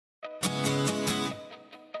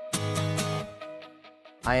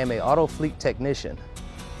I am an auto fleet technician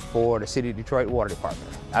for the City of Detroit Water Department.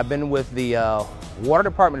 I've been with the Water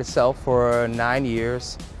Department itself for 9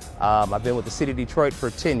 years. I've been with the City of Detroit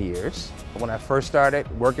for 10 years. When I first started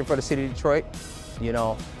working for the City of Detroit,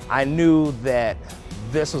 I knew that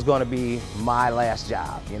this was going to be my last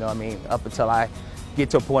job, up until I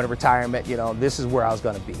get to a point of retirement, this is where I was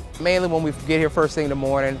going to be. Mainly when we get here first thing in the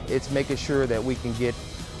morning, it's making sure that we can get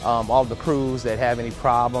all the crews that have any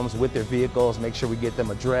problems with their vehicles, make sure we get them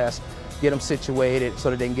addressed, get them situated so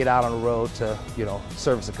that they can get out on the road to,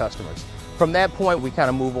 service the customers. From that point, we kind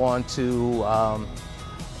of move on to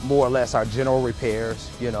more or less our general repairs,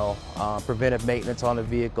 preventive maintenance on the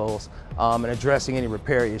vehicles, and addressing any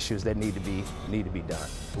repair issues that need to be done.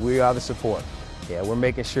 We are the support. Yeah, we're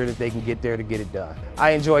making sure that they can get there to get it done. I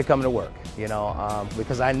enjoy coming to work,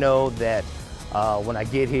 because I know that when I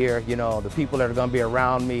get here, the people that are going to be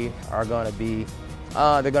around me are going to be,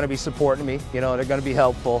 they're going to be supporting me, they're going to be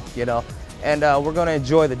helpful, and we're going to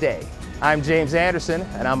enjoy the day. I'm James Anderson,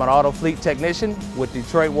 and I'm an auto fleet technician with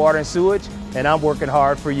Detroit Water and Sewage, and I'm working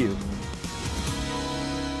hard for you.